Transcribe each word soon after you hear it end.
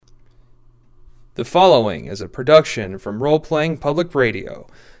The following is a production from Role Playing Public Radio.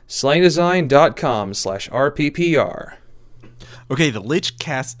 slangdesign.com/RPPR. Okay, the Lich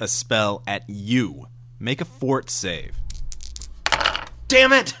casts a spell at you. Make a fort save.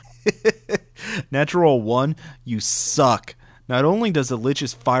 Damn it! Natural 1, you suck. Not only does the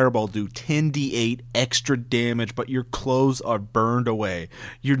Lich's fireball do 10d8 extra damage, but your clothes are burned away.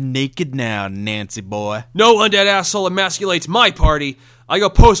 You're naked now, Nancy boy. No undead asshole emasculates my party. I go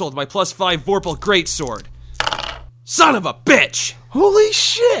postal with my +5 Vorpal greatsword. Son of a bitch! Holy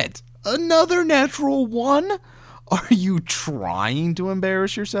shit! Another natural 1? Are you trying to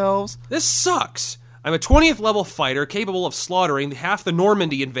embarrass yourselves? This sucks. I'm a 20th level fighter capable of slaughtering half the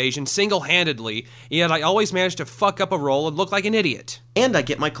Normandy invasion single-handedly, yet I always manage to fuck up a roll and look like an idiot. And I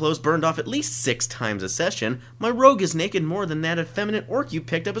get my clothes burned off at least 6 times a session. My rogue is naked more than that effeminate orc you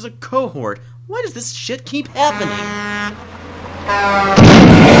picked up as a cohort. Why does this shit keep happening?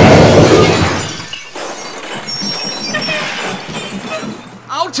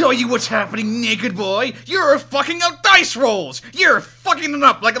 I'll tell you what's happening, naked boy. You're fucking out dice rolls. You're fucking them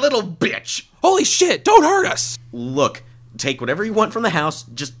up like a little bitch. Holy shit, don't hurt us! Look, take whatever you want from the house.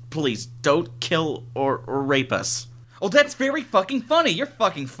 Just please don't kill or rape us. Oh, that's very fucking funny. You're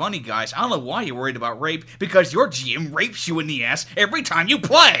fucking funny, guys. I don't know why you're worried about rape, because your GM rapes you in the ass every time you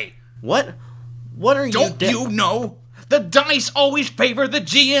play. What? What are you Don't you know? The dice always favor the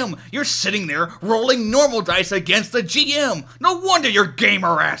GM. You're sitting there rolling normal dice against the GM. No wonder your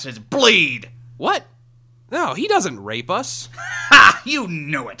gamer asses bleed. What? No, he doesn't rape us. Ha! You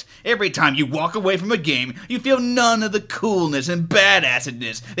know it. Every time you walk away from a game, you feel none of the coolness and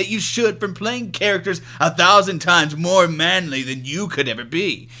badassedness that you should from playing characters 1,000 times more manly than you could ever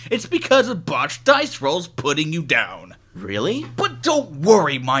be. It's because of botched dice rolls putting you down. Really? But don't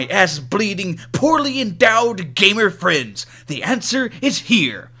worry, my ass-bleeding, poorly endowed gamer friends. The answer is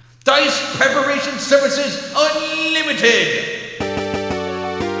here. Dice Preparation Services Unlimited!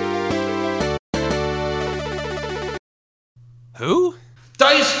 Who?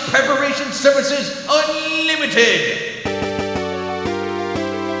 Dice Preparation Services Unlimited!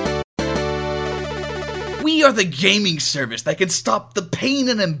 We are the gaming service that can stop the pain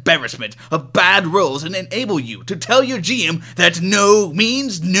and embarrassment of bad rolls and enable you to tell your GM that no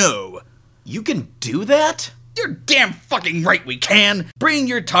means no. You can do that? You're damn fucking right we can! Bring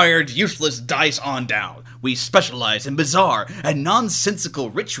your tired, useless dice on down. We specialize in bizarre and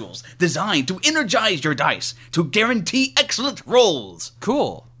nonsensical rituals designed to energize your dice to guarantee excellent rolls.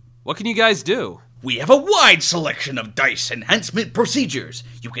 Cool. What can you guys do? We have a wide selection of dice enhancement procedures.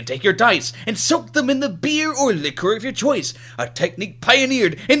 You can take your dice and soak them in the beer or liquor of your choice, a technique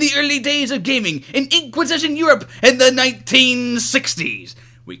pioneered in the early days of gaming in Inquisition Europe in the 1960s.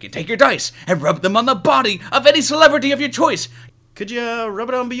 We can take your dice and rub them on the body of any celebrity of your choice. Could you rub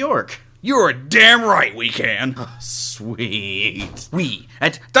it on Bjork? You're damn right we can. Sweet. We,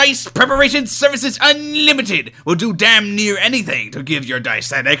 at Dice Preparation Services Unlimited, will do damn near anything to give your dice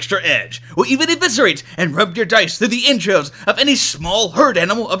that extra edge. We'll even eviscerate and rub your dice through the entrails of any small herd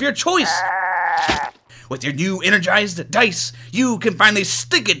animal of your choice. With your new energized dice, you can finally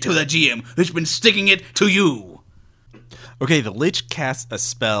stick it to the GM who's been sticking it to you. Okay, the Lich casts a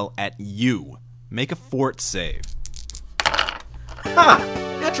spell at you. Make a fort save. Ha!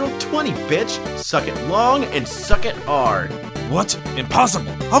 Natural 20, bitch! Suck it long and suck it hard. What?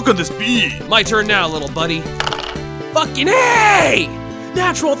 Impossible! How could this be? My turn now, little buddy. Fucking A!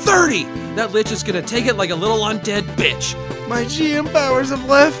 Natural 30! That Lich is gonna take it like a little undead bitch. My GM powers have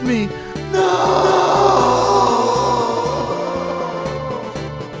left me. No!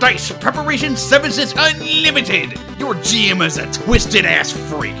 Dice Preparation Services Unlimited! Your GM is a twisted-ass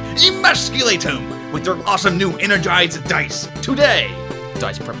freak. Emasculate him with their awesome new energized dice today.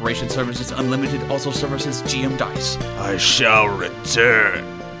 Dice Preparation Services Unlimited also services GM Dice. I shall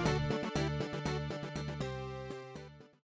return.